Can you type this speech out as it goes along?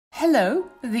Hello,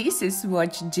 this is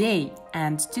WatchJ,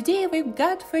 and today we've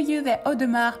got for you the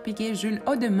Audemars Piguet Jules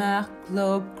Audemars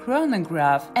Globe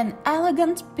Chronograph, an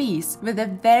elegant piece with a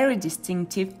very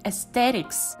distinctive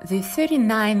aesthetics. The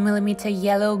 39mm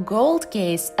yellow gold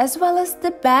case, as well as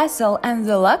the bezel and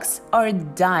the lugs, are a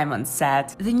diamond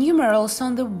set. The numerals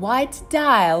on the white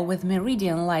dial with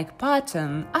meridian-like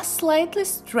pattern are slightly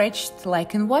stretched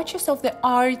like in watches of the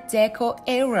Art Deco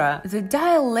era. The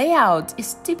dial layout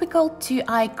is typical to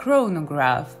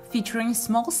chronograph, featuring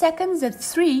small seconds at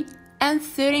 3 and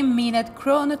 30-minute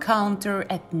chrono counter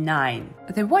at 9.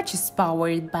 The watch is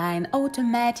powered by an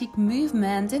automatic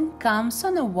movement and comes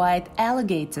on a white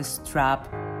alligator strap.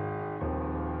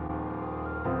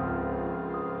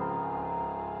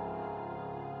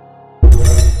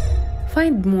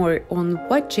 Find more on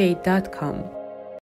WatchJ.com.